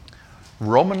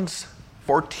Romans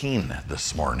 14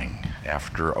 this morning,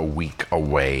 after a week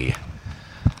away.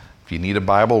 If you need a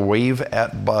Bible, wave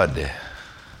at Bud.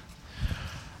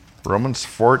 Romans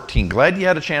 14. Glad you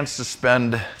had a chance to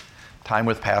spend time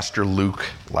with Pastor Luke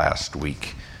last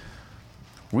week.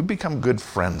 We've become good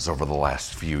friends over the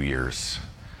last few years.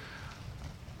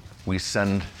 We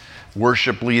send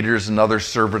worship leaders and other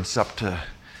servants up to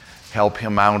help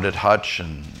him out at Hutch,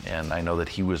 and I know that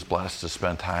he was blessed to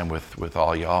spend time with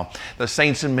all y'all. The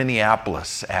saints in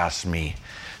Minneapolis asked me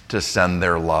to send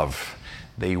their love.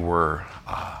 They were,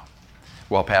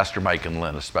 Pastor Mike and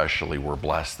Lynn especially were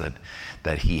blessed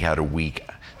that he had a week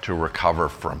to recover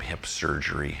from hip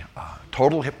surgery.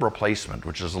 Total hip replacement,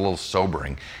 which is a little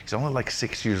sobering. He's only like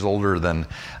 6 years older than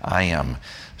I am,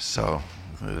 so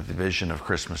the vision of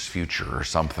Christmas future or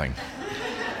something.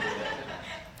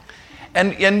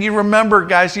 And you remember,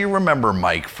 guys,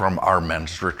 Mike from our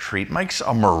men's retreat. Mike's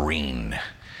a Marine.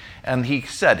 And he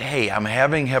said, hey, I'm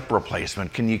having hip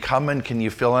replacement. Can you come in? Can you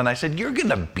fill in? I said, you're going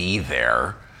to be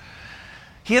there.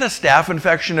 He had a staph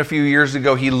infection a few years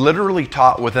ago. He literally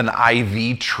taught with an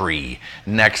IV tree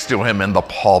next to him in the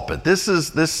pulpit. This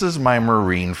is my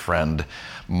Marine friend,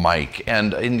 Mike.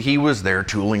 And he was there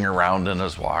tooling around in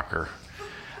his walker.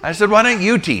 I said, why don't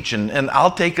you teach? And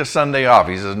I'll take a Sunday off.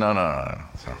 He says, no.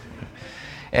 So,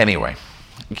 anyway,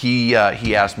 he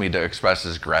asked me to express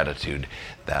his gratitude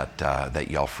that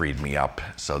y'all freed me up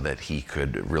so that he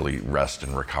could really rest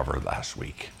and recover last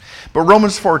week. But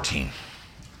Romans 14.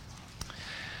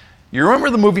 You remember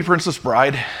the movie Princess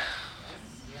Bride?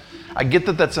 I get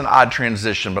that that's an odd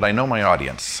transition, but I know my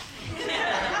audience.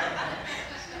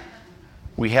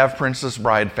 We have Princess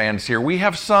Bride fans here. We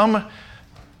have some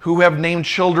who have named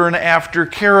children after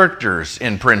characters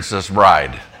in Princess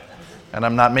Bride. And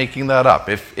I'm not making that up.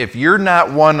 If you're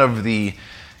not one of the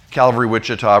Calvary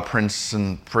Wichita Prince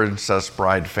and Princess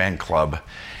Bride fan club,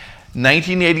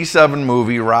 1987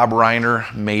 movie, Rob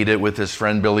Reiner made it with his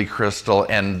friend Billy Crystal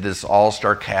and this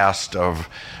all-star cast of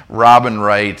Robin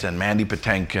Wright and Mandy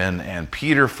Patinkin and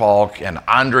Peter Falk and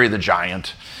Andre the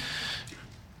Giant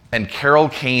and Carol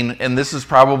Kane. And this is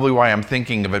probably why I'm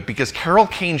thinking of it, because Carol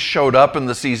Kane showed up in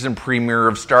the season premiere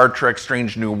of Star Trek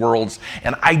Strange New Worlds,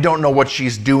 and I don't know what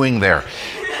she's doing there.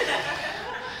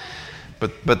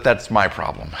 But that's my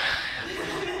problem.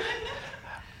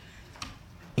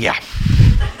 Yeah.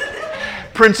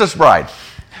 Princess Bride,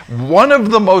 one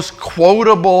of the most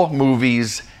quotable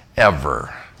movies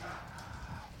ever.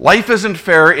 Life isn't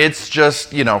fair, it's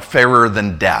just, fairer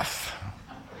than death.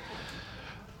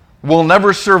 We'll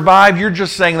never survive, you're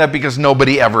just saying that because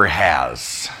nobody ever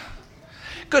has.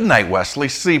 Good night, Wesley,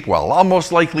 sleep well. I'll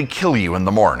most likely kill you in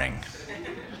the morning.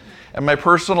 And my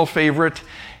personal favorite,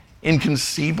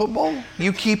 inconceivable?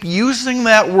 You keep using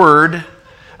that word.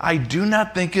 I do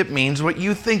not think it means what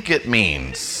you think it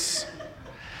means.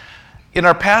 In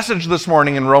our passage this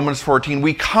morning in Romans 14,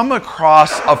 we come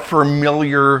across a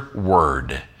familiar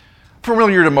word.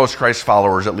 Familiar to most Christ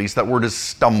followers, at least. That word is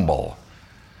stumble.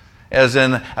 As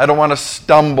in, I don't want to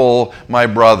stumble my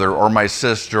brother or my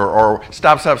sister, or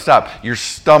stop. You're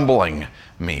stumbling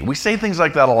me. We say things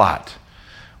like that a lot.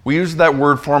 We use that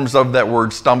word, forms of that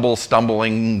word, stumble,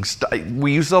 stumbling.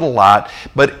 We use it a lot.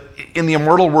 But in the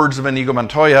immortal words of Inigo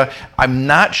Montoya, I'm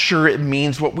not sure it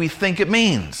means what we think it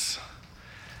means.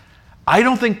 I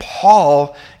don't think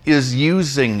Paul is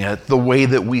using it the way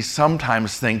that we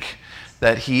sometimes think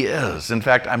that he is. In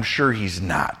fact, I'm sure he's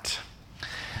not.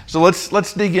 So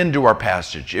let's dig into our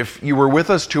passage. If you were with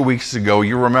us 2 weeks ago,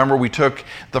 you remember we took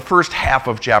the first half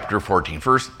of chapter 14,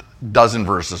 first dozen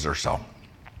verses or so.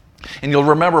 And you'll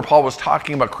remember Paul was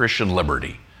talking about Christian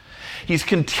liberty. He's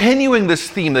continuing this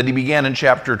theme that he began in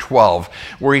chapter 12,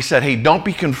 where he said, hey, don't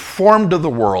be conformed to the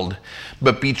world,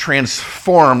 but be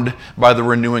transformed by the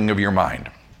renewing of your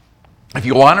mind. If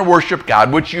you want to worship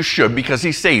God, which you should because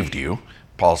he saved you,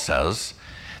 Paul says,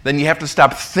 then you have to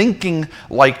stop thinking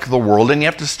like the world and you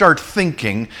have to start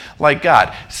thinking like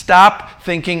God. Stop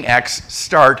thinking X,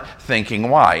 start thinking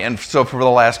Y. And so for the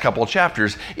last couple of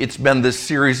chapters, it's been this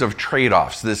series of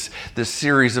trade-offs, this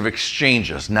series of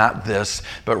exchanges, not this,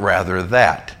 but rather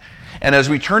that. And as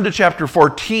we turn to chapter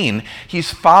 14,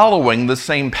 he's following the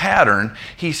same pattern.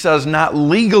 He says not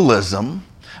legalism,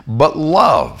 but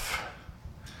love.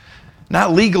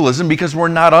 Not legalism because we're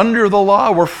not under the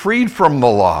law, we're freed from the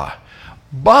law.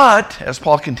 But, as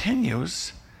Paul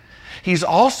continues, he's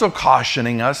also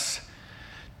cautioning us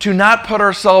to not put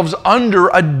ourselves under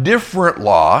a different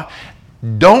law.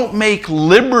 Don't make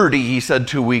liberty, he said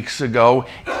 2 weeks ago,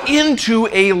 into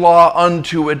a law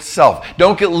unto itself.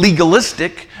 Don't get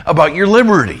legalistic about your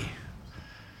liberty.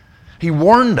 He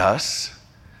warned us,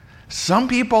 some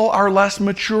people are less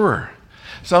mature.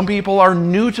 Some people are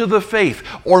new to the faith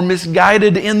or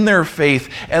misguided in their faith,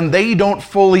 and they don't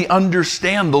fully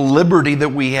understand the liberty that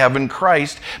we have in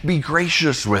Christ. Be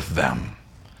gracious with them.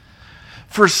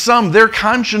 For some, their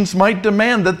conscience might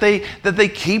demand that they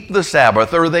keep the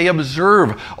Sabbath or they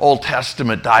observe Old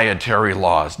Testament dietary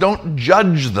laws. Don't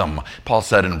judge them, Paul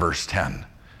said in verse 10.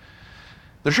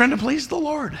 They're trying to please the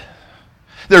Lord.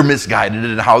 They're misguided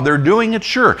in how they're doing it,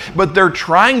 sure, but they're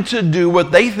trying to do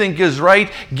what they think is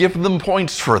right. Give them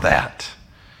points for that.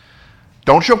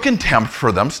 Don't show contempt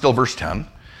for them, still verse 10.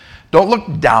 Don't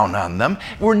look down on them.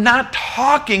 We're not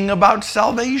talking about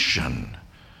salvation.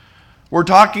 We're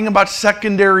talking about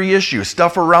secondary issues,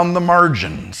 stuff around the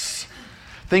margins,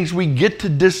 things we get to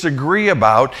disagree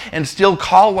about and still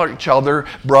call each other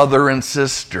brother and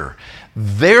sister.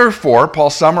 Therefore, Paul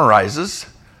summarizes,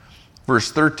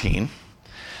 verse 13,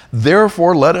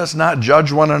 therefore let us not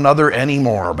judge one another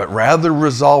anymore, but rather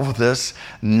resolve this,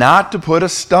 not to put a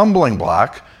stumbling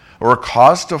block or a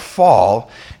cause to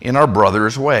fall in our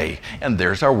brother's way. And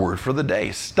there's our word for the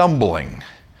day, stumbling,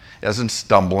 as in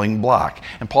stumbling block.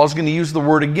 And Paul's going to use the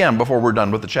word again before we're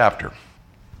done with the chapter.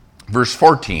 Verse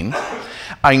 14,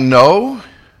 I know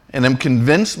and am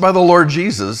convinced by the Lord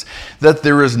Jesus that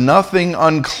there is nothing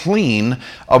unclean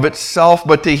of itself,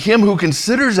 but to him who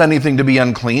considers anything to be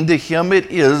unclean, to him it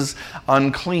is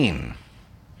unclean.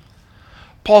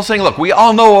 Paul's saying, look, we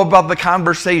all know about the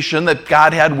conversation that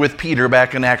God had with Peter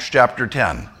back in Acts chapter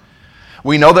 10.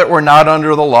 We know that we're not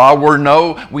under the law.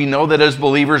 We know that as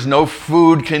believers, no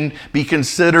food can be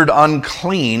considered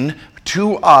unclean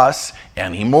to us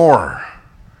anymore.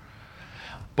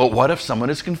 But what if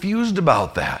someone is confused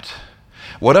about that?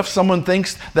 What if someone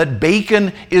thinks that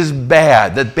bacon is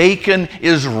bad, that bacon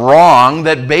is wrong,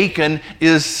 that bacon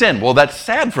is sin? Well, that's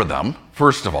sad for them,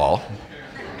 first of all.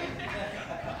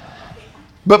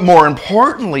 But more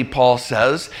importantly, Paul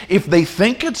says, if they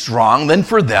think it's wrong, then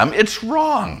for them it's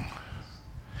wrong.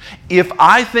 If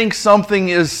I think something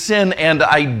is sin and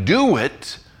I do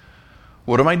it,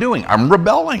 what am I doing? I'm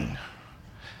rebelling.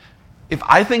 If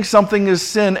I think something is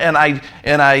sin and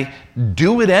I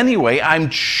do it anyway, I'm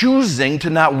choosing to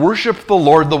not worship the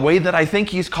Lord the way that I think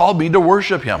he's called me to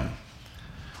worship him.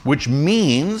 Which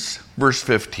means, verse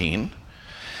 15,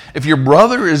 if your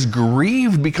brother is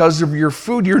grieved because of your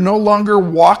food, you're no longer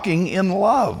walking in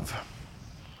love.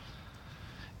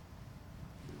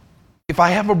 If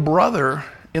I have a brother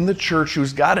in the church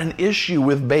who's got an issue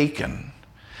with bacon,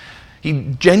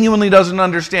 he genuinely doesn't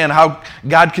understand how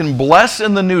God can bless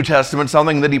in the New Testament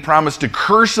something that he promised to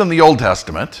curse in the Old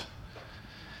Testament.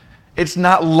 It's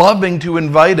not loving to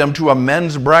invite him to a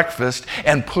men's breakfast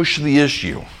and push the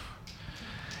issue.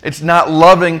 It's not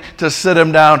loving to sit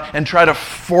him down and try to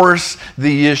force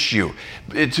the issue,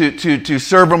 to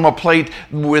serve him a plate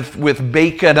with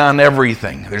bacon on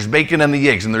everything. There's bacon in the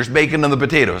eggs, and there's bacon in the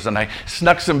potatoes, and I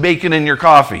snuck some bacon in your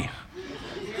coffee.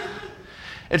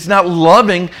 It's not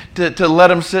loving to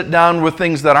let him sit down with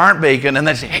things that aren't bacon and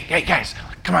then say, hey guys,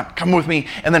 come with me,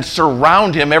 and then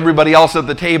surround him. Everybody else at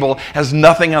the table has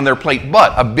nothing on their plate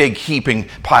but a big heaping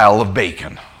pile of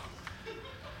bacon.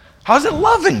 How's it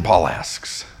loving, Paul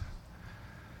asks?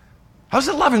 How's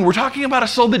it loving? We're talking about a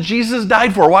soul that Jesus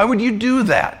died for. Why would you do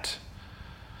that?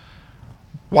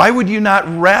 Why would you not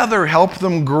rather help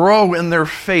them grow in their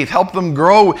faith, help them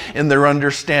grow in their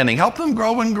understanding, help them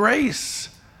grow in grace?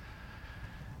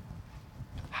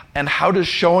 And how does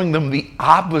showing them the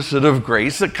opposite of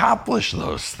grace accomplish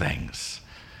those things?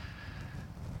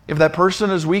 If that person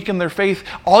is weak in their faith,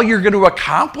 all you're going to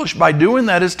accomplish by doing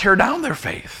that is tear down their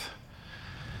faith.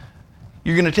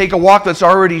 You're going to take a walk that's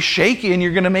already shaky and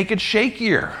you're going to make it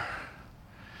shakier.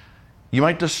 You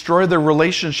might destroy their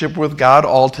relationship with God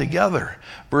altogether.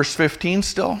 Verse 15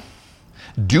 still.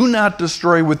 Do not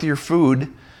destroy with your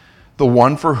food the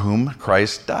one for whom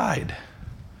Christ died.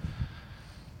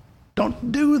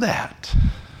 Don't do that.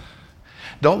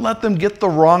 Don't let them get the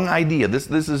wrong idea.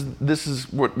 This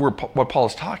is what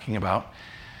Paul's talking about.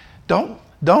 Don't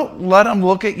let them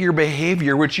look at your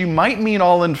behavior, which you might mean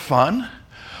all in fun,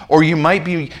 or you might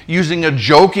be using a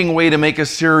joking way to make a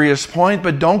serious point,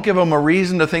 but don't give them a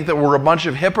reason to think that we're a bunch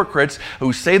of hypocrites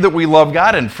who say that we love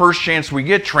God and first chance we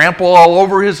get, trample all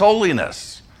over his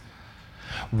holiness.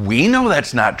 We know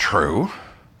that's not true.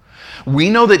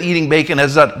 We know that eating bacon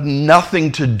has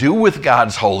nothing to do with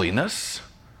God's holiness.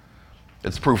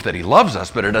 It's proof that he loves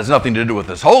us, but it has nothing to do with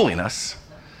his holiness.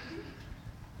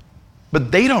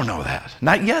 But they don't know that,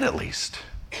 not yet at least.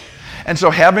 And so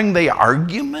having the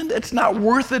argument, it's not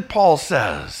worth it, Paul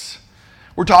says.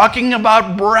 We're talking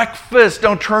about breakfast.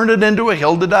 Don't turn it into a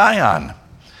hill to die on.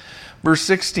 Verse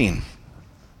 16,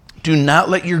 do not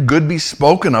let your good be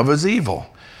spoken of as evil.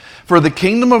 For the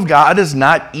kingdom of God is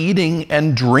not eating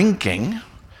and drinking.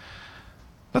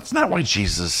 That's not why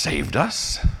Jesus saved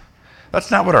us. That's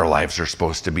not what our lives are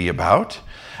supposed to be about.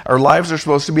 Our lives are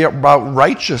supposed to be about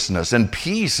righteousness and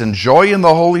peace and joy in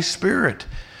the Holy Spirit.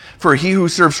 For he who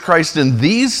serves Christ in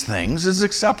these things is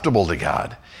acceptable to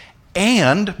God,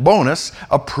 and, bonus,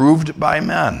 approved by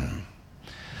men.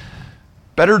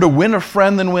 Better to win a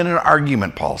friend than win an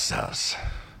argument, Paul says.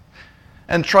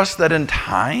 And trust that in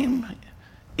time,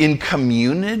 in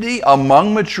community,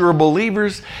 among mature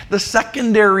believers, the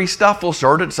secondary stuff will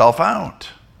sort itself out.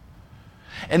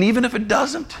 And even if it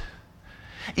doesn't,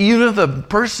 even if the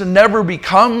person never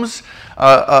becomes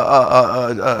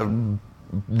a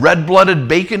red-blooded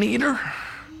bacon eater,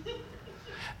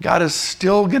 God is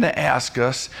still going to ask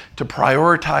us to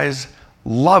prioritize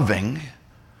loving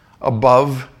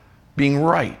above being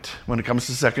right when it comes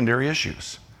to secondary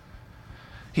issues.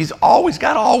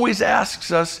 God always asks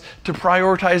us to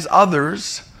prioritize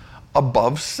others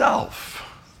above self.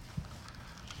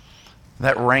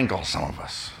 That rankles some of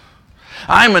us.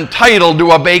 I'm entitled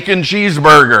to a bacon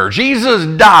cheeseburger. Jesus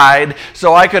died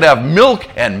so I could have milk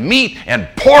and meat and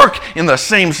pork in the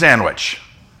same sandwich.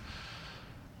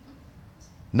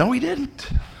 No, he didn't.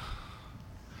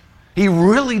 He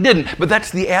really didn't. But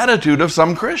that's the attitude of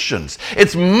some Christians.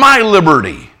 It's my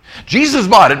liberty. Jesus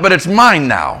bought it, but it's mine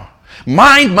now.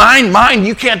 Mine, mine, mine.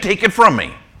 You can't take it from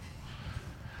me.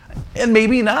 And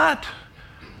maybe not.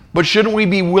 But shouldn't we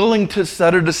be willing to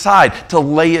set it aside, to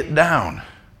lay it down?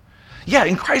 Yeah,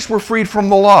 in Christ we're freed from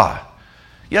the law.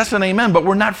 Yes and amen, but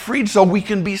we're not freed so we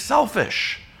can be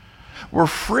selfish. We're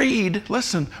freed,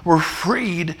 listen, we're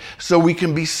freed so we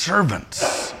can be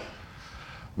servants.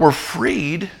 We're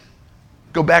freed,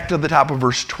 go back to the top of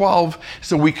verse 12,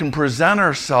 so we can present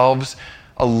ourselves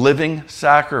a living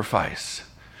sacrifice,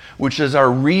 which is our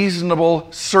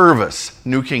reasonable service,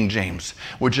 New King James,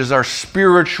 which is our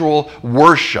spiritual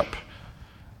worship,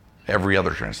 every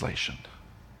other translation.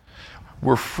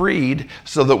 We're freed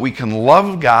so that we can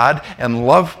love God and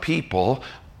love people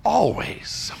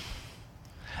always.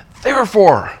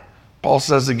 Therefore, Paul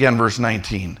says again, verse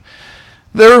 19,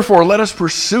 therefore let us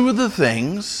pursue the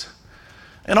things,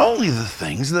 and only the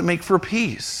things that make for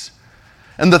peace,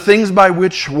 and the things by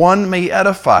which one may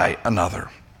edify another.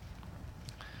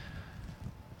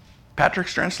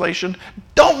 Patrick's translation,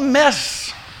 don't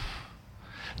mess.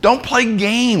 Don't play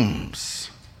games.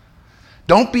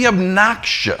 Don't be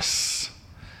obnoxious.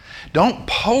 Don't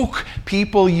poke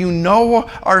people you know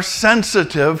are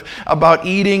sensitive about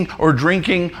eating or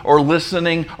drinking or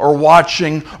listening or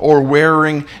watching or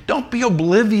wearing. Don't be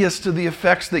oblivious to the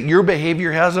effects that your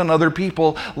behavior has on other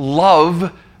people.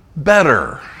 Love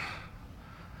better.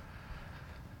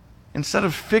 Instead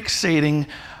of fixating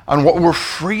on what we're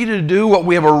free to do, what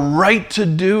we have a right to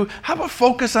do, how about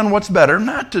focus on what's better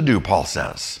not to do, Paul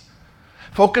says.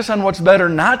 Focus on what's better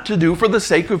not to do for the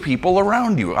sake of people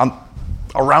around you,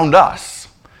 around us.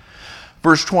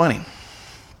 Verse 20,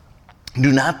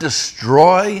 do not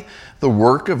destroy the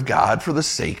work of God for the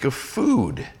sake of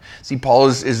food. See, Paul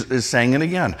is saying it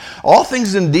again. All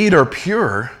things indeed are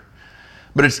pure,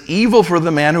 but it's evil for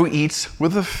the man who eats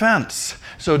with offense.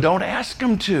 So don't ask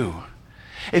him to.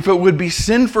 If it would be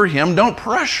sin for him, don't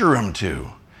pressure him to.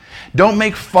 Don't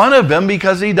make fun of him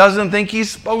because he doesn't think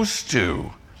he's supposed to.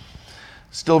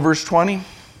 Still verse 20,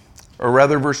 or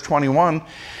rather verse 21,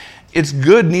 it's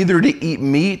good neither to eat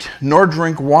meat, nor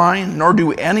drink wine, nor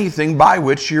do anything by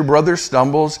which your brother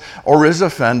stumbles, or is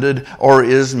offended, or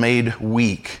is made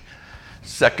weak.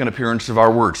 Second appearance of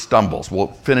our word, stumbles. We'll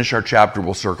finish our chapter,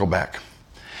 we'll circle back.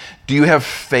 Do you have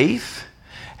faith?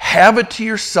 Have it to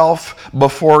yourself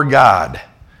before God.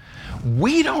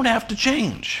 We don't have to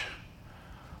change.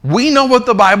 We know what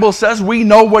the Bible says. We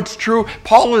know what's true.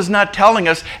 Paul is not telling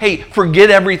us, hey, forget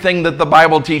everything that the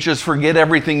Bible teaches. Forget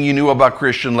everything you knew about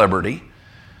Christian liberty.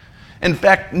 In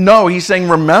fact, no, he's saying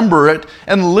remember it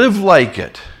and live like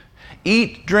it.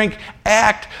 Eat, drink,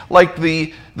 act like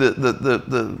the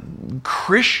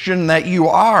Christian that you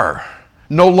are.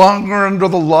 No longer under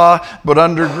the law, but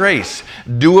under grace.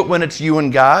 Do it when it's you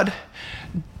and God.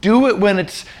 Do it when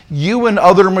it's you and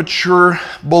other mature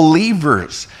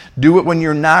believers. Do it when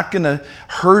you're not going to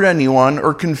hurt anyone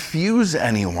or confuse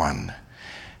anyone.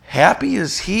 Happy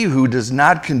is he who does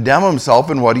not condemn himself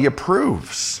in what he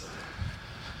approves.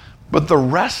 But the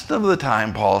rest of the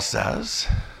time, Paul says,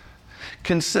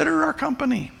 consider our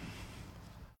company.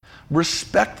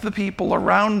 Respect the people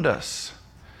around us.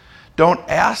 Don't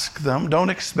ask them, don't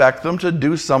expect them to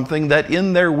do something that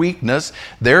in their weakness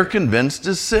they're convinced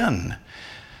is sin.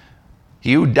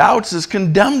 He who doubts is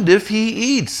condemned if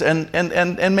he eats,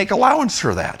 and make allowance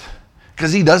for that,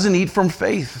 because he doesn't eat from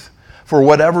faith. For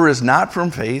whatever is not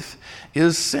from faith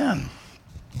is sin.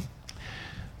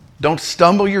 Don't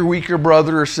stumble your weaker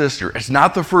brother or sister. It's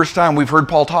not the first time we've heard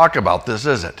Paul talk about this,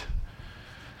 is it?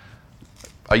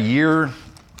 A year,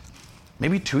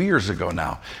 maybe 2 years ago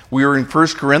now, we were in 1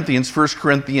 Corinthians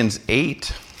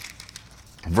 8,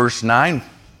 verse 9.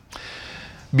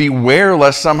 Beware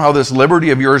lest somehow this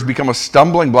liberty of yours become a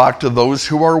stumbling block to those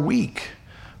who are weak.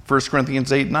 1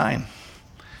 Corinthians 8, 9.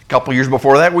 A couple years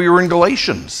before that, we were in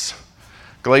Galatians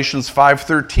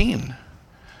 5:13.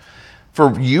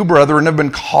 For you, brethren, have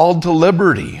been called to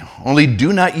liberty. Only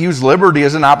do not use liberty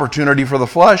as an opportunity for the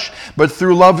flesh, but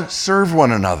through love serve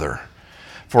one another.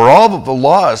 For all of the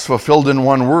law is fulfilled in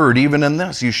one word, even in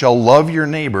this, you shall love your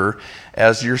neighbor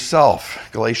as yourself.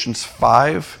 Galatians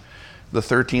 5, the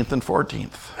 13th and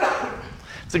 14th.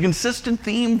 It's a consistent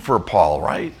theme for Paul,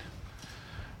 right?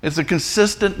 It's a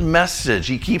consistent message.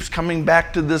 He keeps coming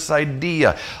back to this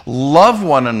idea. Love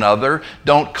one another.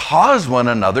 Don't cause one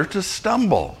another to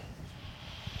stumble.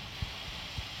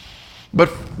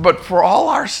 But for all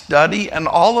our study and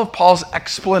all of Paul's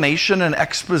explanation and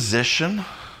exposition,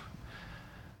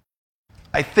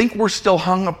 I think we're still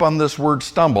hung up on this word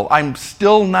stumble. I'm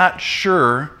still not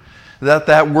sure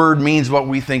that word means what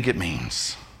we think it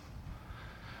means.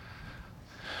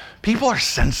 People are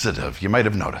sensitive, you might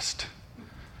have noticed.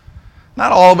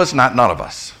 Not all of us, not none of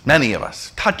us. Many of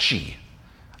us. Touchy,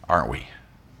 aren't we?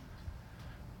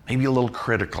 Maybe a little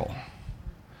critical.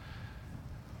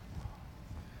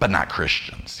 But not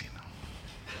Christians, you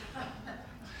know.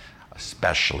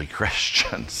 Especially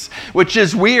Christians. Which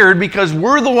is weird because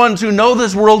we're the ones who know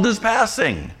this world is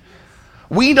passing.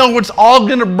 We know it's all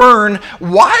going to burn.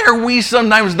 Why are we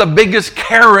sometimes the biggest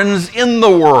Karens in the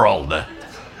world?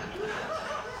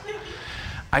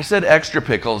 I said extra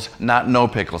pickles, not no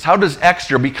pickles. How does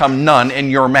extra become none in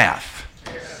your math?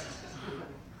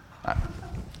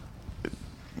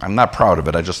 I'm not proud of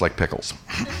it. I just like pickles.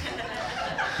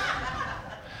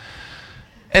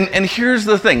 And here's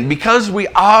the thing. Because we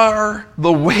are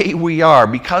the way we are,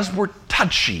 because we're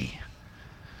touchy,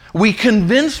 we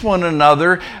convince one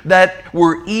another that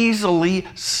we're easily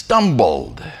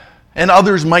stumbled. And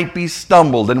others might be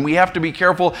stumbled. And we have to be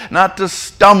careful not to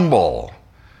stumble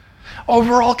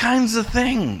over all kinds of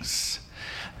things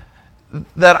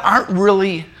that aren't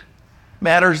really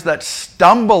matters that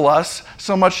stumble us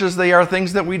so much as they are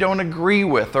things that we don't agree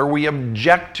with or we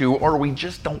object to or we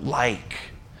just don't like.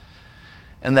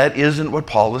 And that isn't what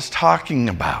Paul is talking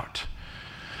about.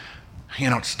 You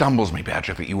know, it stumbles me,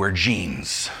 Patrick, that you wear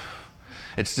jeans.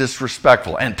 It's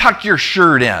disrespectful. And tuck your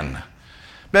shirt in.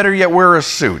 Better yet, wear a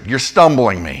suit. You're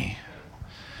stumbling me.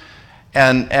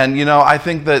 And you know, I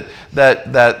think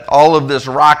that all of this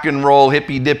rock and roll,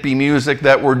 hippy-dippy music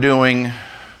that we're doing,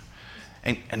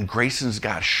 and Grayson's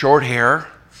got short hair.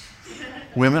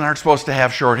 Women aren't supposed to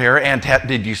have short hair. And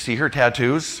did you see her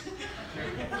tattoos?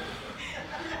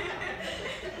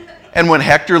 And when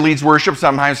Hector leads worship,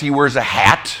 sometimes he wears a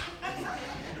hat.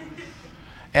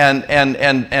 And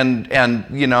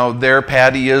you know, there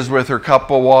Patty is with her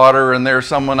cup of water, and there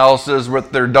someone else is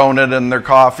with their donut and their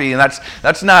coffee. And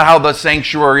that's not how the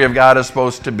sanctuary of God is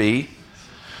supposed to be.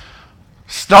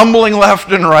 Stumbling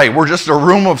left and right. We're just a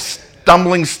room of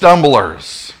stumbling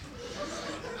stumblers.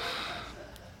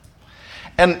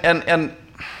 And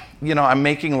you know, I'm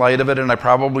making light of it, and I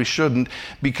probably shouldn't,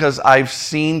 because I've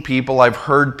seen people, I've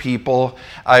heard people,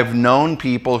 I've known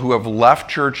people who have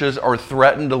left churches or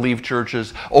threatened to leave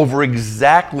churches over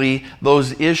exactly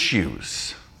those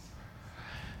issues,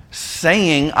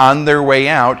 saying on their way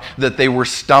out that they were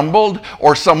stumbled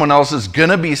or someone else is going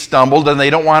to be stumbled, and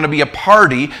they don't want to be a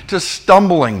party to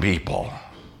stumbling people.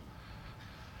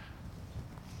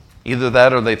 Either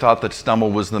that or they thought that stumble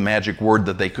was the magic word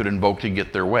that they could invoke to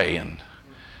get their way, and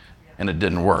it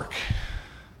didn't work.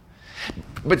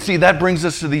 But see, that brings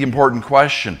us to the important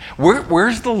question.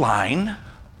 Where's the line? I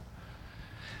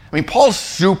mean, Paul's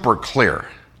super clear,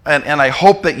 and I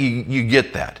hope that you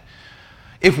get that.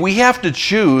 If we have to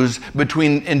choose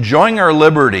between enjoying our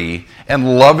liberty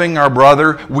and loving our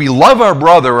brother, we love our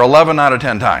brother 11 out of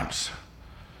 10 times.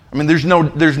 I mean, there's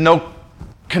no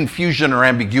confusion or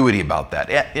ambiguity about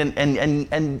that.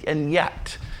 And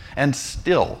yet, and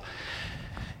still,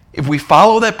 if we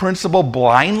follow that principle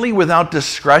blindly, without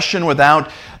discretion,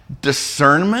 without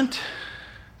discernment,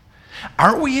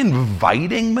 aren't we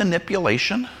inviting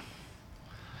manipulation?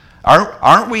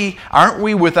 Aren't we,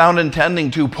 without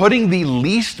intending to, putting the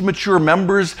least mature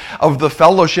members of the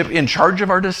fellowship in charge of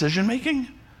our decision making?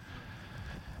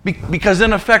 Because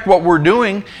in effect, what we're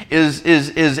doing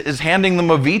is handing them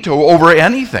a veto over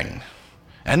anything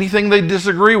they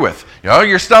disagree with. You know,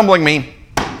 you're stumbling me,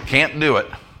 can't do it.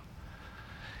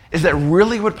 Is that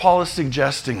really what Paul is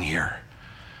suggesting here?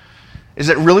 Is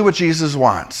that really what Jesus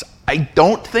wants? I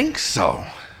don't think so.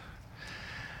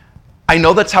 I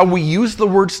know that's how we use the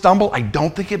word stumble. I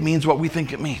don't think it means what we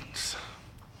think it means.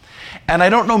 And I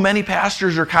don't know many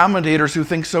pastors or commentators who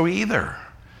think so either.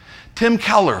 Tim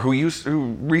Keller, who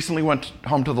recently went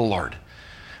home to the Lord,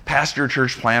 pastor,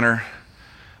 church planner,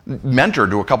 mentor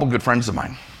to a couple good friends of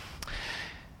mine,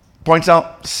 points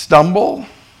out stumble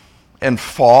and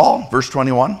fall, verse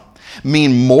 21,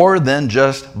 mean more than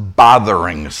just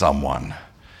bothering someone.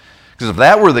 Because if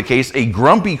that were the case, a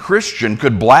grumpy Christian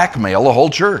could blackmail a whole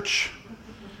church.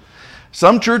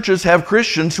 Some churches have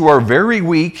Christians who are very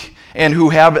weak and who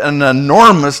have an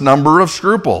enormous number of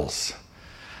scruples.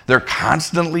 They're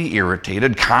constantly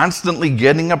irritated, constantly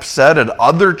getting upset at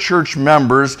other church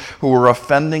members who are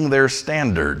offending their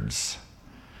standards.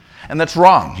 And that's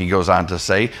wrong, he goes on to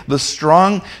say. The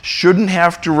strong shouldn't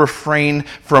have to refrain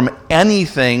from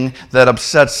anything that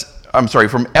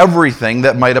from everything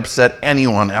that might upset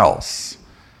anyone else.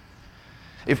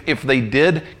 If they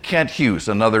did, Kent Hughes,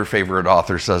 another favorite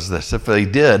author, says this, if they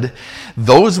did,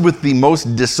 those with the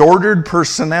most disordered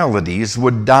personalities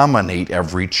would dominate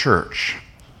every church.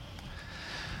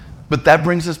 But that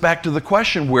brings us back to the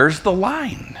question, where's the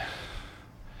line?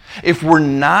 If we're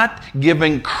not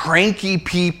giving cranky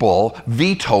people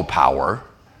veto power,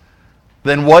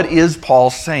 then what is Paul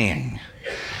saying?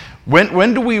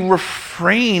 When do we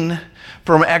refrain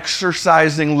from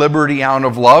exercising liberty out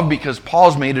of love? Because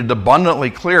Paul's made it abundantly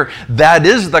clear that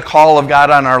is the call of God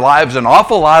on our lives an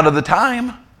awful lot of the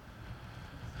time.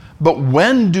 But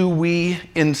when do we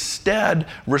instead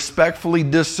respectfully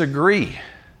disagree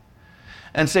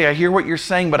and say, I hear what you're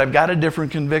saying, but I've got a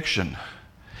different conviction.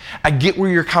 I get where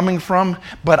you're coming from,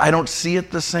 but I don't see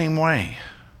it the same way.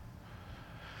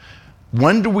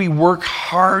 When do we work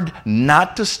hard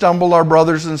not to stumble our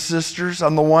brothers and sisters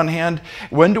on the one hand?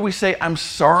 When do we say, I'm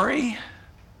sorry,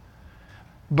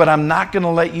 but I'm not going to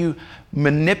let you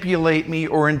manipulate me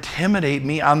or intimidate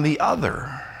me on the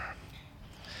other?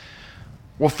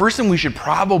 Well, first thing we should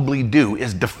probably do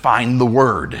is define the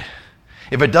word.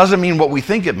 If it doesn't mean what we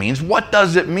think it means, what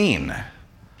does it mean?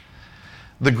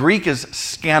 The Greek is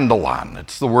scandalon.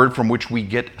 It's the word from which we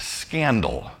get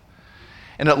scandal.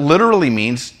 And it literally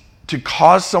means to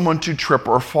cause someone to trip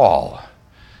or fall.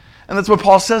 And that's what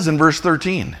Paul says in verse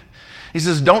 13. He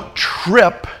says, don't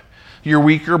trip your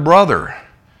weaker brother.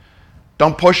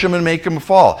 Don't push him and make him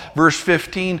fall. Verse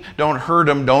 15, don't hurt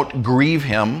him, don't grieve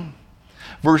him.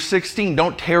 Verse 16,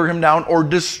 don't tear him down or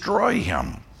destroy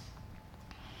him.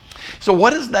 So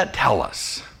what does that tell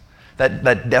us?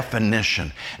 That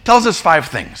definition. It tells us 5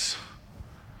 things.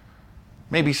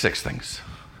 Maybe 6 things.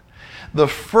 The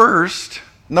first,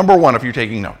 number 1, if you're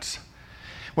taking notes.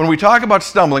 When we talk about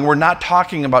stumbling, we're not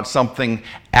talking about something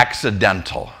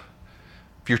accidental.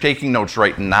 If you're taking notes,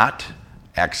 right, not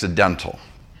accidental.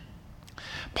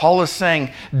 Paul is saying,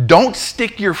 don't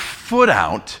stick your foot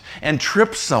out and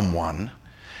trip someone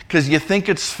because you think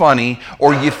it's funny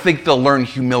or you think they'll learn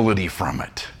humility from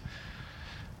it.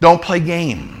 Don't play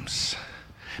games.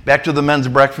 Back to the men's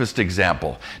breakfast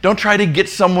example. Don't try to get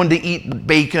someone to eat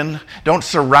bacon. Don't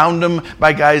surround them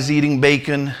by guys eating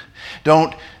bacon.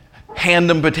 Don't hand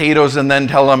them potatoes and then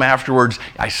tell them afterwards,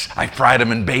 I fried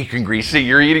them in bacon grease. See,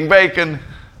 you're eating bacon.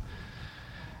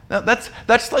 Now,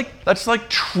 that's like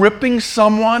tripping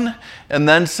someone and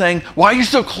then saying, why are you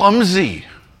so clumsy?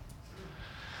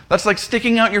 That's like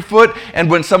sticking out your foot, and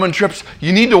when someone trips,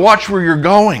 you need to watch where you're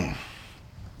going.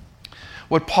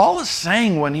 What Paul is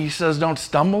saying when he says don't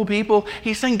stumble people,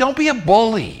 he's saying don't be a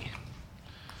bully.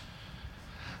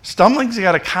 Stumbling's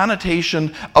got a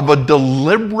connotation of a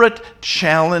deliberate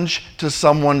challenge to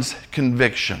someone's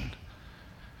conviction.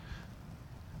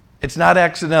 It's not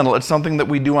accidental. It's something that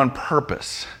we do on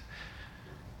purpose.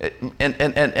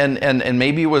 And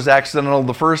maybe it was accidental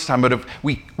the first time, but if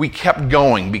we kept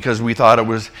going because we thought it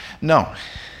was, no.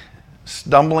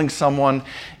 Stumbling someone,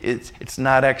 it's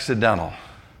not accidental.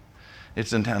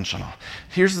 It's intentional.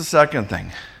 Here's the second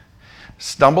thing.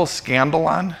 Stumble,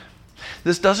 scandalon.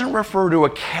 This doesn't refer to a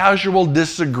casual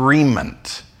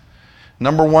disagreement.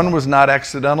 Number 1 was not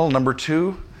accidental. Number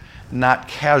 2, not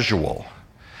casual.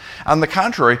 On the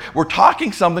contrary, we're talking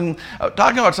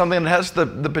about something that has the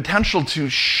potential to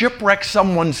shipwreck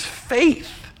someone's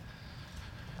faith,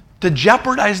 to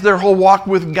jeopardize their whole walk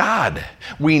with God.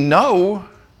 We know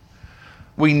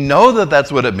that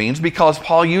that's what it means because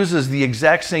Paul uses the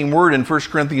exact same word in 1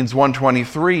 Corinthians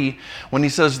 1:23 when he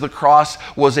says the cross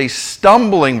was a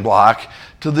stumbling block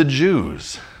to the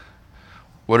Jews.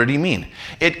 What did he mean?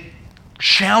 It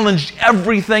challenged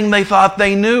everything they thought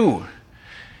they knew.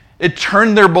 It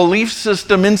turned their belief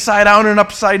system inside out and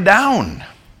upside down.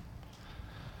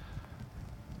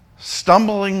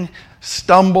 Stumble,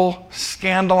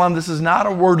 scandalon, this is not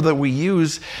a word that we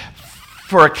use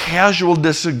for a casual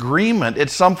disagreement.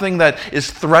 It's something that is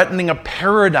threatening a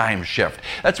paradigm shift.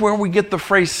 That's where we get the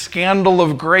phrase scandal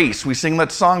of grace. We sing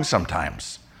that song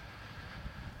sometimes.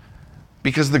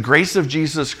 Because the grace of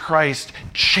Jesus Christ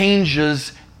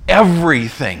changes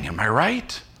everything. Am I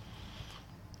right?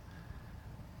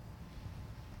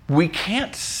 We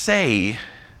can't say,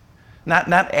 not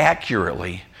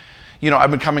accurately,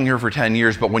 I've been coming here for 10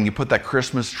 years, but when you put that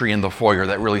Christmas tree in the foyer,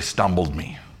 that really stumbled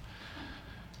me.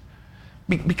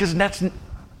 Because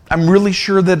I'm really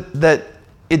sure that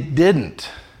it didn't.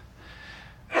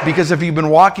 Because if you've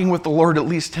been walking with the Lord at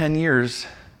least 10 years,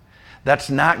 that's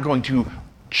not going to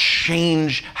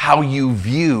change how you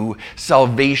view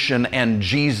salvation and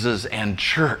Jesus and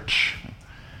church.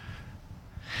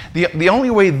 The only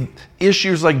way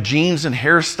issues like jeans and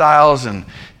hairstyles and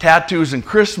tattoos and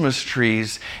Christmas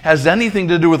trees has anything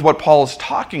to do with what Paul is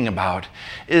talking about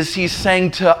is he's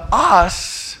saying to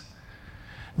us,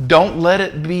 don't let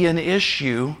it be an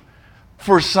issue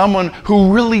for someone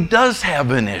who really does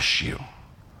have an issue.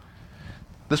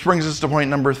 This brings us to point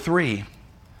number 3.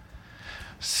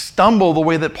 Stumble, the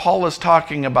way that Paul is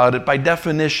talking about it, by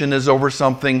definition, is over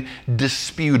something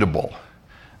disputable.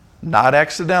 Not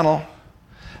accidental,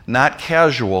 not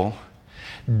casual,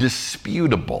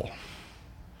 disputable.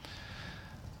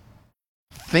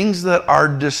 Things that are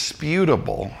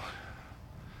disputable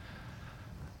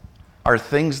are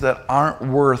things that aren't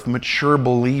worth mature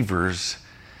believers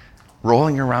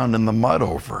rolling around in the mud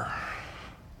over.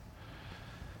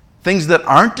 Things that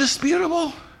aren't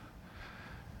disputable,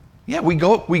 we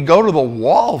go to the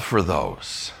wall for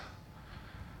those.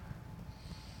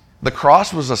 The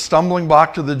cross was a stumbling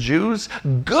block to the Jews.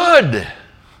 Good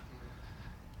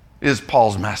is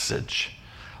Paul's message.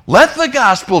 Let the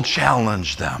gospel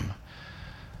challenge them.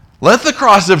 Let the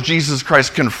cross of Jesus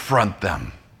Christ confront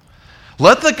them.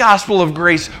 Let the gospel of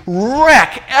grace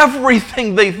wreck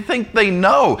everything they think they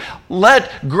know.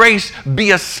 Let grace be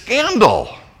a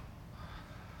scandal.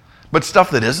 But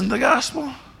stuff that isn't the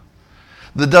gospel,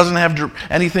 that doesn't have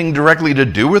anything directly to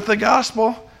do with the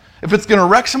gospel, if it's going to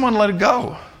wreck someone, let it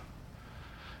go.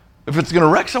 If it's going to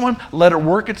wreck someone, let it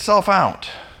work itself out.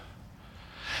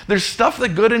 There's stuff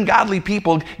that good and godly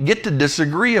people get to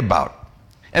disagree about.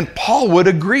 And Paul would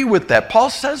agree with that. Paul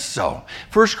says so.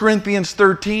 1 Corinthians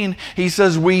 13, he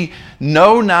says, we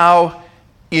know now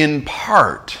in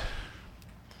part.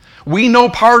 We know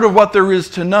part of what there is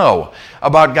to know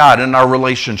about God and our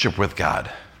relationship with God.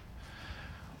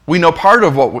 We know part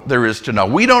of what there is to know.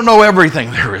 We don't know everything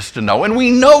there is to know. And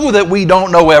we know that we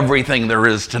don't know everything there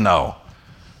is to know.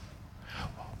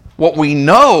 What we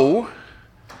know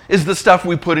is the stuff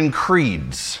we put in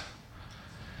creeds.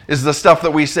 Is the stuff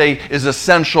that we say is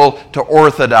essential to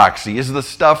orthodoxy. Is the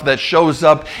stuff that shows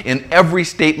up in every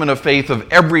statement of faith of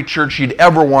every church you'd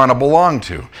ever want to belong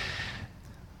to.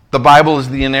 The Bible is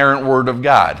the inerrant word of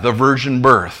God. The virgin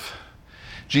birth.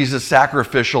 Jesus'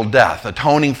 sacrificial death.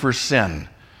 Atoning for sin.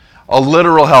 A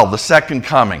literal hell. The second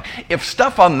coming. If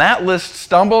stuff on that list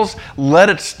stumbles, let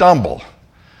it stumble.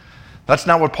 That's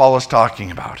not what Paul is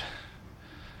talking about.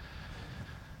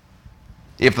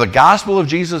 If the gospel of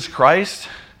Jesus Christ,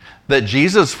 that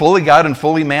Jesus, fully God and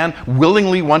fully man,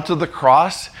 willingly went to the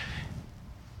cross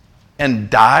and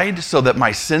died so that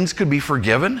my sins could be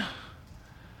forgiven,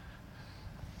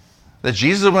 that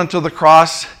Jesus went to the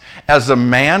cross as a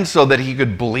man so that he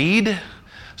could bleed,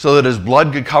 so that his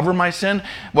blood could cover my sin,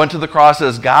 went to the cross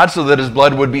as God so that his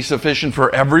blood would be sufficient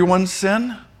for everyone's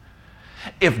sin.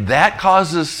 If that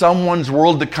causes someone's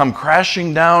world to come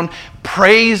crashing down,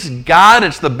 praise God,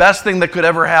 it's the best thing that could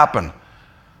ever happen.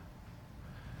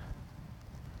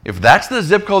 If that's the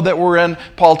zip code that we're in,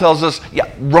 Paul tells us,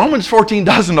 Romans 14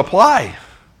 doesn't apply.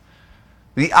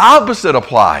 The opposite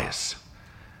applies.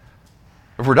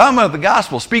 If we're talking about the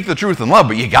gospel, speak the truth in love,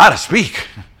 but you got to speak.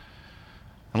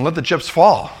 And let the chips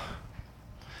fall.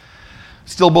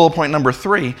 Still bullet point number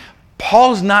 3,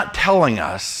 Paul's not telling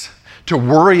us to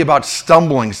worry about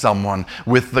stumbling someone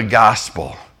with the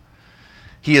gospel.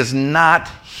 He is not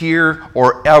here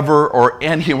or ever or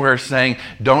anywhere saying,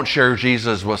 don't share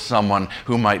Jesus with someone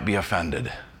who might be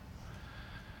offended.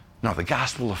 No, the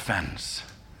gospel offends.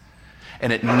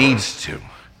 And it needs to.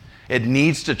 It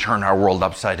needs to turn our world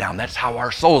upside down. That's how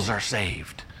our souls are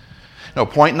saved. No,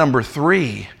 point number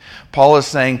 3, Paul is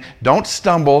saying, don't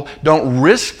stumble, don't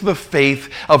risk the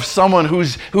faith of someone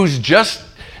who's just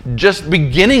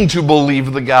beginning to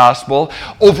believe the gospel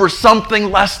over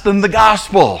something less than the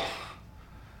gospel.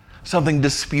 Something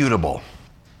disputable.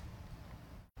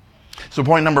 So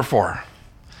point number 4.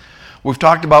 We've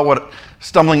talked about what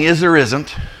stumbling is or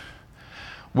isn't.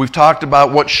 We've talked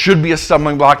about what should be a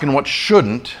stumbling block and what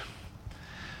shouldn't.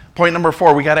 Point number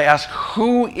 4, we got to ask,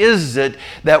 who is it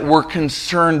that we're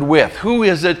concerned with? Who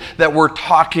is it that we're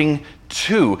talking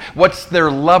to? What's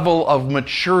their level of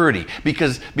maturity?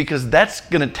 Because that's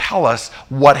going to tell us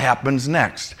what happens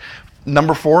next.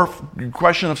 Number 4,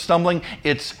 question of stumbling,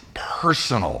 it's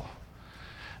personal.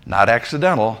 Not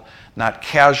accidental, not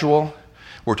casual.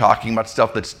 We're talking about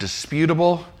stuff that's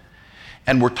disputable.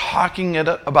 And we're talking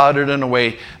about it in a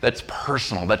way that's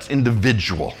personal, that's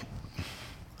individual.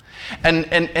 And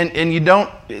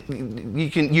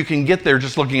you can get there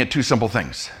just looking at 2 simple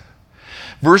things.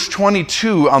 Verse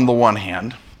 22, on the one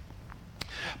hand,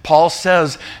 Paul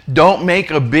says, don't make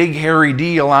a big hairy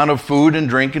deal out of food and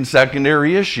drink and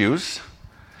secondary issues.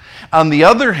 On the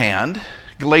other hand,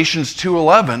 Galatians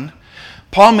 2:11,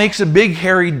 Paul makes a big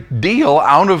hairy deal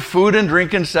out of food and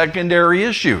drink and secondary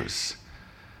issues.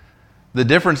 The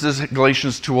difference is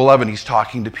Galatians 2:11, he's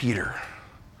talking to Peter,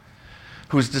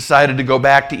 who's decided to go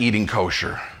back to eating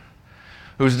kosher,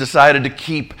 who's decided to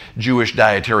keep Jewish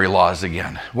dietary laws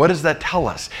again. What does that tell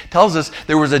us? It tells us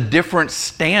there was a different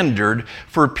standard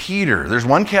for Peter. There's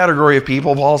one category of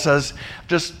people, Paul says,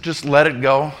 just let it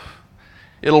go.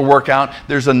 It'll work out.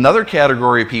 There's another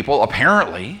category of people,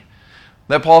 apparently,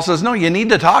 that Paul says, no, you need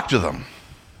to talk to them.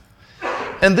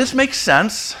 And this makes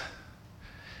sense.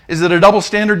 Is it a double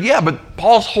standard? Yeah, but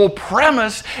Paul's whole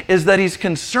premise is that he's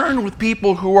concerned with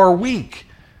people who are weak.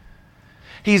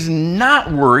 He's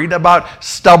not worried about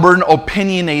stubborn,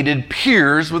 opinionated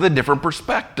peers with a different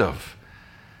perspective.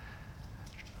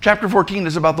 Chapter 14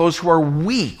 is about those who are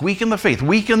weak in the faith,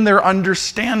 weak in their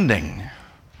understanding,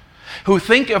 who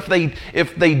think if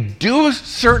they do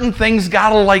certain things,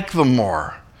 God will like them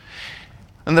more.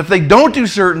 And if they don't do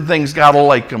certain things, God will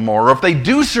like them more. Or if they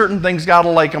do certain things, God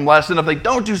will like them less. And if they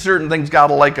don't do certain things,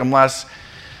 God will like them less.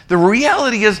 The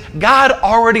reality is, God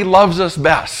already loves us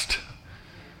best.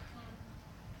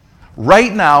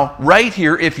 Right now, right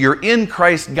here, if you're in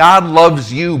Christ, God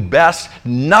loves you best.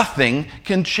 Nothing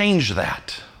can change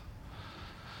that.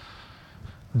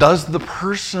 Does the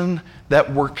person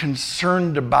that we're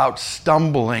concerned about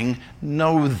stumbling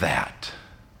know that?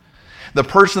 The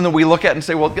person that we look at and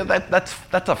say, well,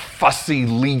 that's a fussy,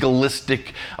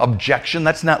 legalistic objection.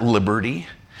 That's not liberty.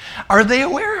 Are they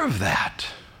aware of that?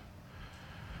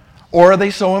 Or are they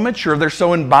so immature, they're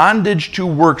so in bondage to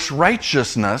works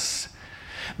righteousness,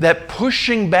 that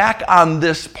pushing back on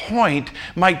this point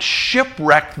might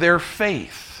shipwreck their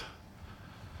faith?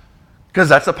 Because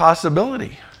that's a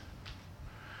possibility.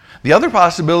 The other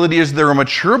possibility is they're a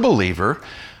mature believer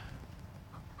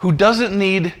who doesn't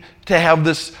need to have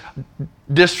this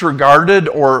disregarded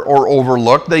or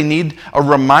overlooked. They need a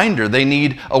reminder. They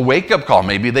need a wake-up call.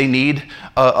 Maybe they need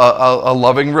a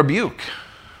loving rebuke.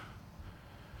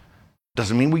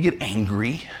 Doesn't mean we get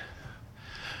angry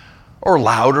or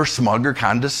loud or smug or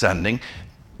condescending.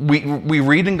 We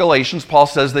read in Galatians, Paul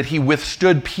says that he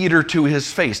withstood Peter to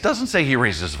his face. Doesn't say he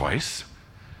raised his voice.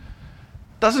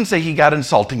 Doesn't say he got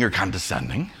insulting or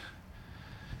condescending.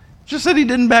 Just said he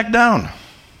didn't back down.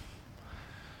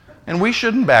 And we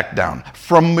shouldn't back down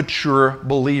from mature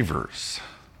believers.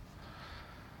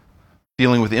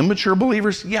 Dealing with immature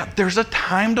believers, yeah, there's a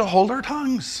time to hold our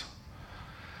tongues.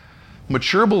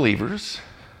 Mature believers,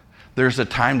 there's a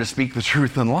time to speak the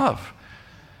truth in love.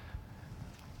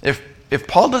 If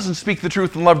Paul doesn't speak the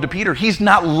truth in love to Peter, he's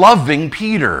not loving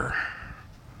Peter.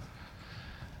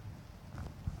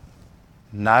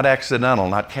 Not accidental,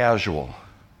 not casual.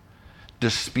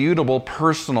 Disputable,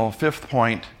 personal. 5th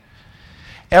point.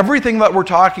 Everything that we're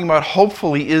talking about,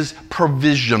 hopefully, is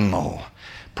provisional.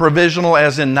 Provisional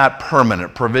as in not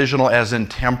permanent. Provisional as in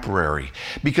temporary.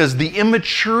 Because the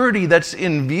immaturity that's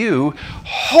in view,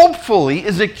 hopefully,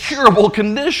 is a curable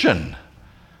condition.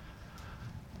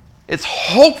 It's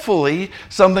hopefully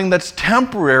something that's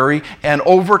temporary and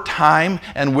over time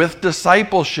and with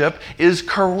discipleship is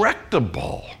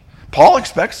correctable. Paul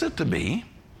expects it to be.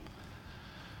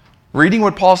 Reading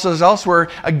what Paul says elsewhere,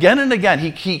 again and again,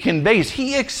 he conveys,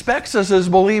 he expects us as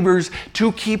believers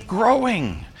to keep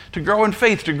growing, to grow in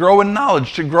faith, to grow in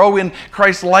knowledge, to grow in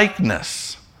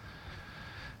Christ-likeness.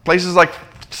 Places like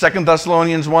 2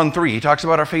 Thessalonians 1:3, he talks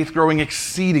about our faith growing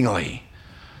exceedingly.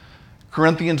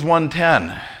 Corinthians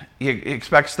 1:10, he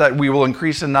expects that we will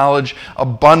increase in knowledge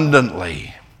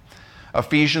abundantly.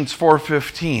 Ephesians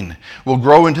 4:15, we'll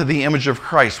grow into the image of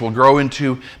Christ, we'll grow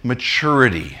into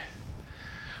maturity.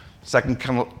 2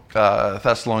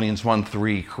 Thessalonians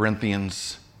 1:3,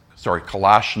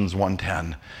 Colossians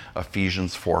 1:10,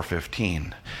 Ephesians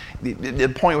 4:15. The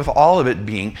point with all of it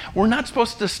being, we're not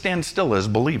supposed to stand still as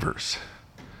believers.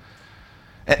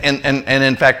 And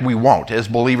in fact, we won't. As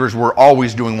believers, we're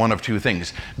always doing one of two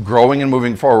things: growing and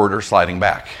moving forward or sliding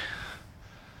back.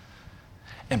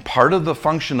 And part of the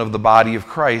function of the body of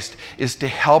Christ is to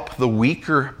help the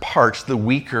weaker parts, the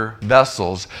weaker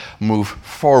vessels, move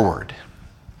forward.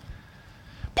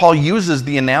 Paul uses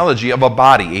the analogy of a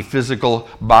body, a physical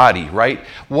body, right?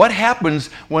 What happens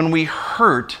when we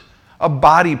hurt a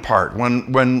body part?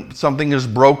 When something is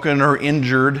broken or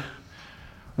injured,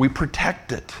 we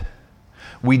protect it.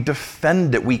 We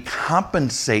defend it. We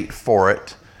compensate for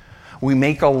it. We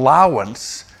make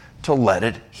allowance to let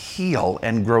it heal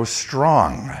and grow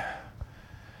strong.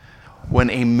 When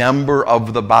a member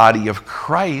of the body of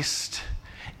Christ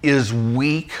is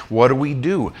weak, what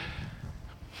do?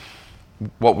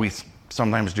 What we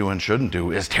sometimes do and shouldn't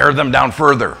do is tear them down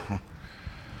further.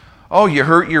 Oh, you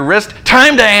hurt your wrist?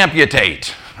 Time to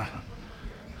amputate. I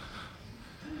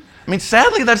mean,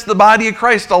 sadly, that's the body of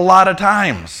Christ a lot of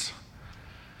times.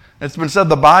 It's been said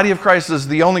the body of Christ is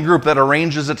the only group that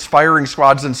arranges its firing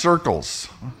squads in circles.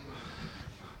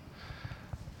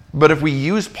 But if we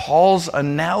use Paul's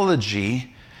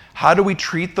analogy, how do we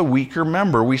treat the weaker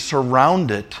member? We surround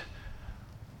it.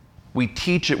 We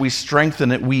teach it, we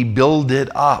strengthen it, we build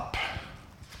it up.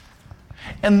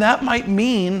 And that might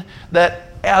mean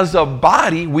that as a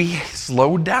body, we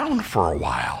slow down for a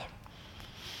while.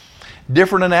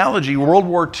 Different analogy, World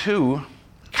War II,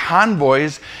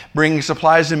 convoys bringing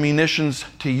supplies and munitions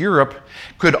to Europe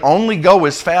could only go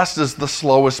as fast as the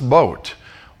slowest boat.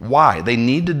 Why? They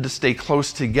needed to stay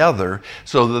close together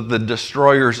so that the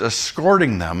destroyers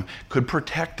escorting them could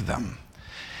protect them.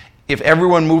 If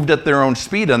everyone moved at their own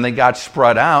speed and they got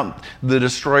spread out, the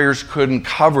destroyers couldn't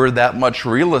cover that much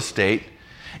real estate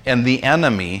and the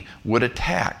enemy would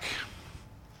attack.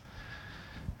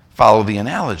 Follow the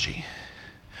analogy.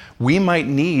 We might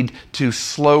need to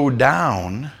slow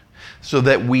down so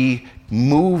that we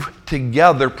move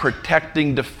together,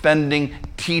 protecting, defending,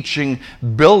 teaching,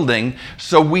 building,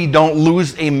 so we don't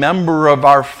lose a member of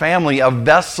our family, a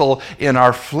vessel in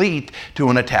our fleet, to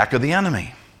an attack of the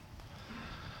enemy.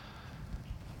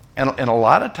 And a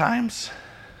lot of times,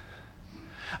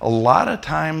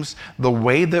 the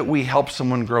way that we help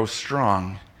someone grow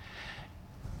strong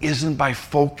isn't by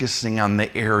focusing on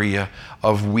the area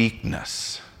of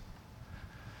weakness.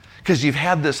 Because you've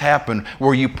had this happen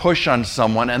where you push on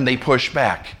someone and they push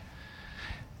back.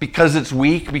 Because it's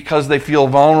weak, because they feel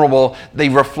vulnerable, they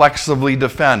reflexively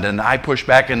defend. And I push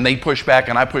back and they push back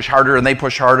and I push harder and they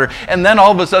push harder. And then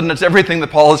all of a sudden it's everything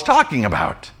that Paul is talking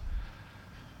about.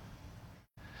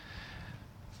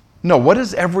 No, what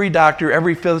does every doctor,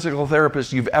 every physical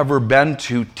therapist you've ever been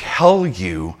to tell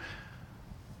you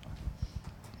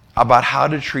about how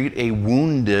to treat a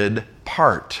wounded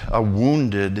part, a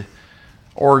wounded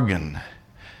organ?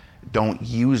 Don't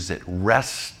use it.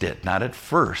 Rest it, not at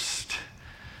first.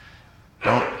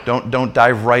 Don't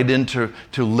dive right into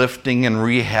lifting and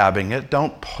rehabbing it.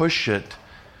 Don't push it.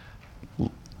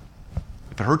 If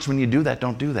it hurts when you do that,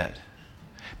 don't do that.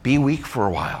 Be weak for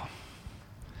a while.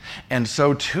 And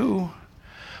so too,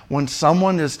 when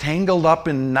someone is tangled up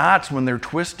in knots, when they're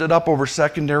twisted up over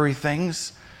secondary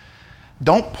things,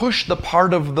 don't push the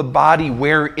part of the body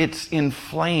where it's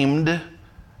inflamed.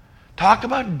 Talk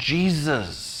about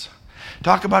Jesus.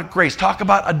 Talk about grace. Talk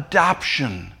about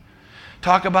adoption.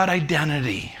 Talk about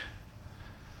identity.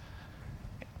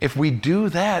 If we do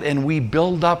that and we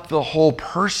build up the whole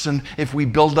person, if we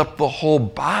build up the whole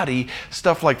body,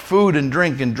 stuff like food and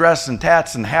drink and dress and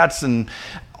tats and hats and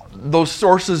those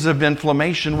sources of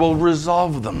inflammation will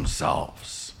resolve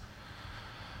themselves.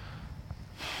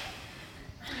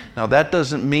 Now, that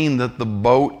doesn't mean that the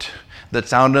boat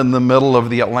that's out in the middle of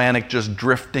the Atlantic just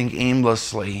drifting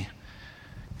aimlessly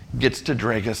gets to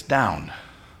drag us down.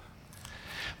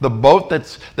 The boat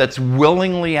that's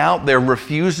willingly out there,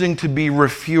 refusing to be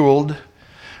refueled,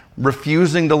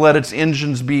 refusing to let its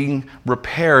engines be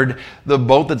repaired, the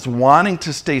boat that's wanting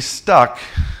to stay stuck,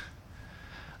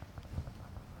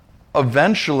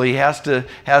 eventually has to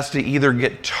either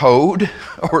get towed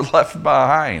or left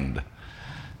behind.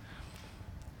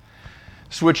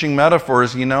 Switching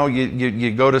metaphors,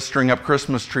 you go to string up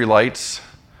Christmas tree lights,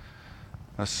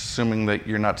 assuming that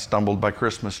you're not stumbled by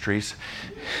Christmas trees,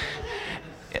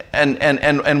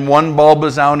 and one bulb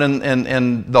is out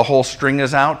and the whole string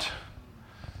is out.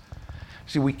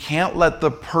 See, we can't let the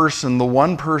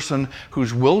one person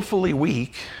who's willfully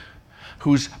weak,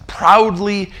 who's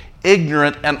proudly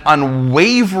ignorant and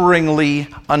unwaveringly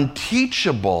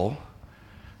unteachable,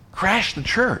 crash the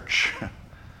church.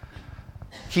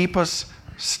 keep us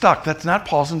stuck. That's not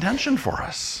Paul's intention for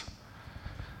us.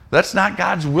 That's not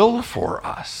God's will for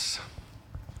us.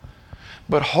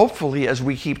 But hopefully, as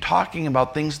we keep talking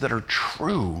about things that are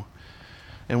true,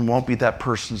 it won't be that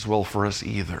person's will for us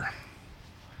either.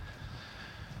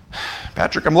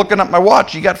 Patrick, I'm looking at my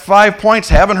watch. You got 5 points.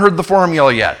 Haven't heard the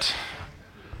formula yet.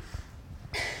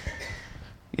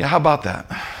 Yeah, how about that?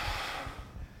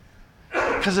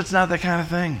 Because it's not that kind of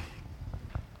thing.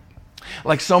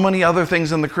 Like so many other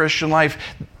things in the Christian life,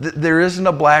 there isn't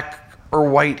a black or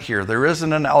white here. There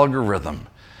isn't an algorithm.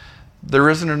 There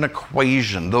isn't an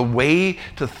equation. The way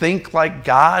to think like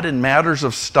God in matters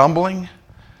of stumbling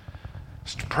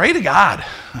is to pray to God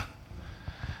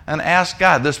and ask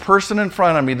God, this person in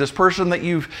front of me, this person that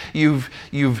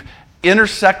you've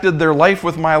intersected their life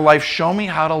with my life, show me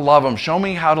how to love them. Show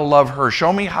me how to love her.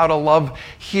 Show me how to love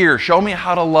here. Show me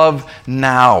how to love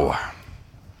now.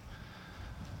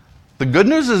 The good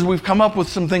news is we've come up with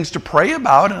some things to pray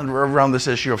about around this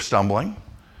issue of stumbling.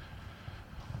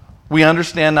 We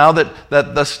understand now that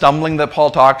the stumbling that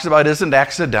Paul talks about isn't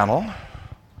accidental.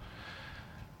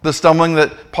 The stumbling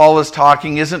that Paul is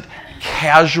talking isn't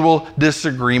casual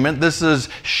disagreement. This is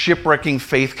shipwrecking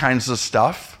faith kinds of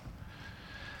stuff.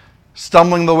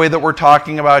 Stumbling the way that we're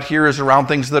talking about here is around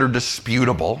things that are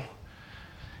disputable.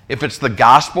 If it's the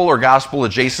gospel or gospel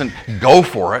adjacent, go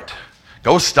for it.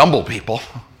 Go stumble, people.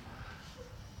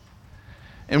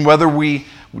 And whether we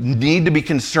need to be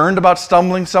concerned about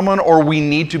stumbling someone or we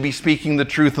need to be speaking the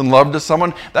truth in love to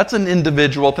someone, that's an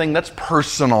individual thing. That's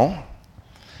personal.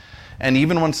 And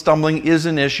even when stumbling is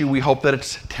an issue, we hope that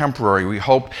it's temporary. We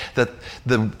hope that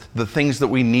the things that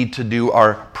we need to do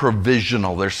are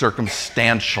provisional. They're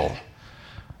circumstantial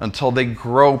until they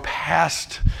grow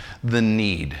past the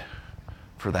need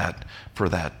for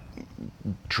that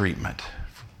treatment.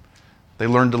 They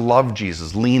learn to love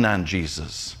Jesus, lean on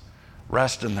Jesus,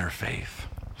 rest in their faith.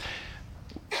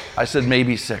 I said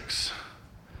maybe 6.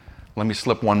 Let me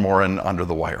slip one more in under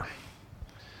the wire.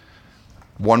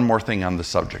 One more thing on the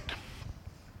subject.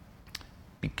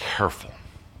 Be careful.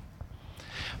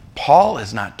 Paul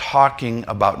is not talking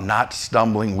about not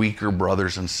stumbling weaker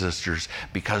brothers and sisters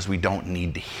because we don't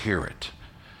need to hear it.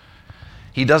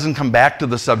 He doesn't come back to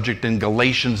the subject in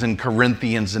Galatians and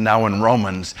Corinthians and now in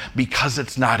Romans because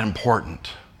it's not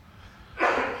important.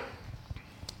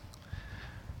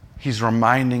 He's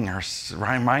reminding us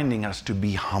to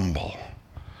be humble.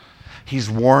 He's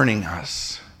warning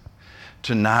us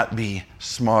to not be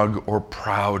smug or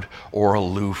proud or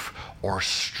aloof or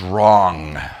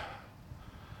strong.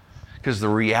 Because the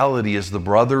reality is the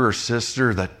brother or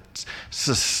sister that's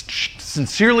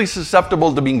sincerely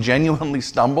susceptible to being genuinely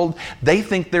stumbled, they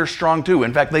think they're strong too.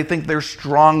 In fact, they think they're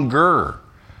stronger.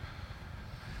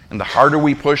 And the harder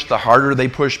we push, the harder they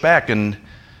push back. And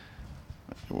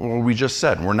well, we just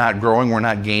said, we're not growing, we're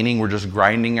not gaining, we're just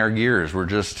grinding our gears. We're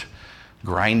just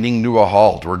grinding to a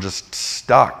halt. We're just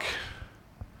stuck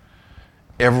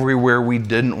everywhere we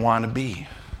didn't want to be.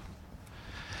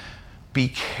 Be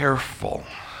careful.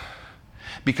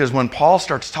 Because when Paul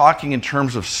starts talking in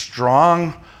terms of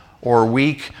strong or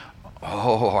weak,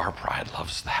 our pride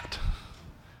loves that.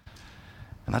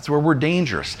 And that's where we're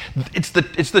dangerous. It's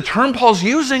the term Paul's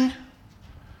using.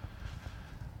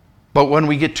 But when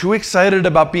we get too excited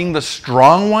about being the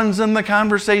strong ones in the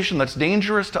conversation, that's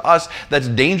dangerous to us, that's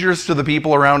dangerous to the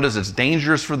people around us, it's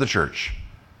dangerous for the church.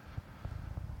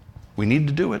 We need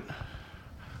to do it.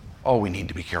 Oh, we need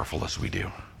to be careful as we do.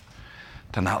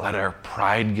 To not let our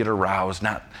pride get aroused,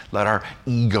 not let our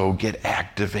ego get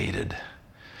activated.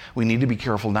 We need to be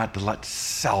careful not to let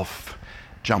self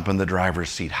jump in the driver's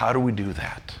seat. How do we do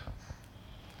that?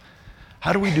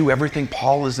 How do we do everything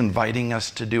Paul is inviting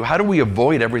us to do? How do we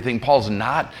avoid everything Paul's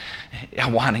not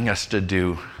wanting us to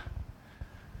do?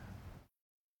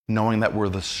 Knowing that we're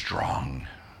the strong.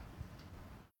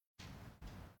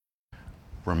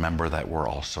 Remember that we're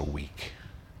also weak.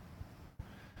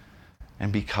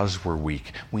 And because we're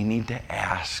weak, we need to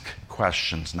ask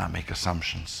questions, not make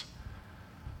assumptions.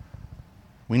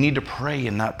 We need to pray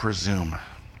and not presume.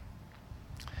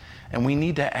 And we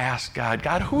need to ask God,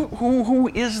 who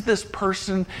is this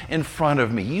person in front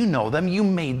of me? You know them, you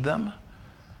made them.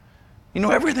 You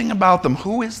know everything about them.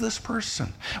 Who is this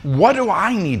person? What do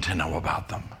I need to know about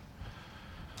them?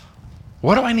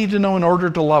 What do I need to know in order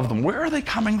to love them? Where are they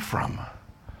coming from?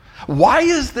 Why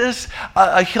is this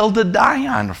a hill to die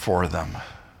on for them?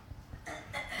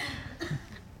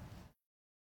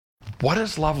 What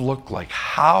does love look like?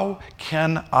 How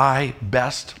can I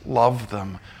best love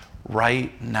them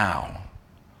right now?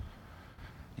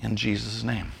 In Jesus'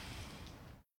 name.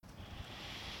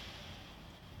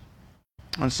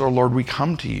 And so, Lord, we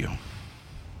come to you.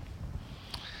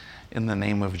 In the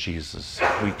name of Jesus,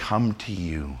 we come to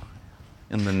you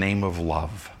in the name of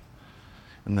love,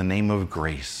 in the name of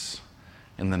grace,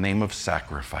 in the name of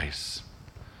sacrifice.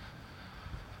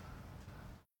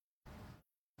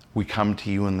 We come to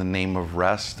you in the name of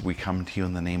rest. We come to you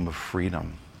in the name of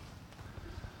freedom.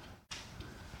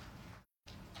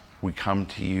 We come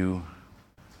to you,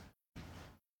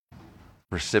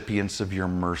 recipients of your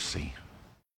mercy,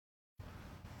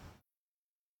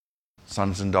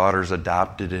 sons and daughters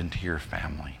adopted into your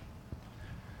family.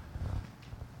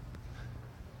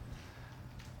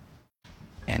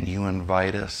 And you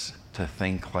invite us to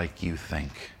think like you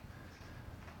think.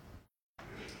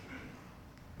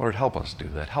 Lord, help us do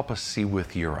that. Help us see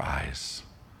with your eyes.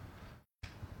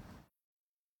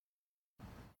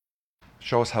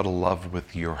 Show us how to love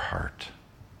with your heart.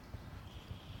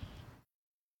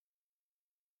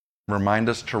 Remind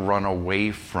us to run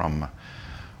away from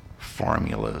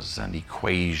formulas and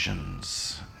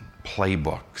equations,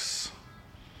 playbooks,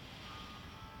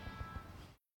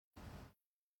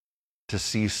 to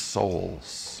see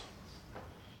souls,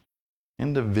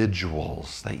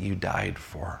 individuals that you died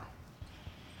for,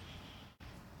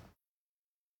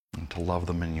 and to love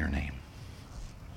them in your name.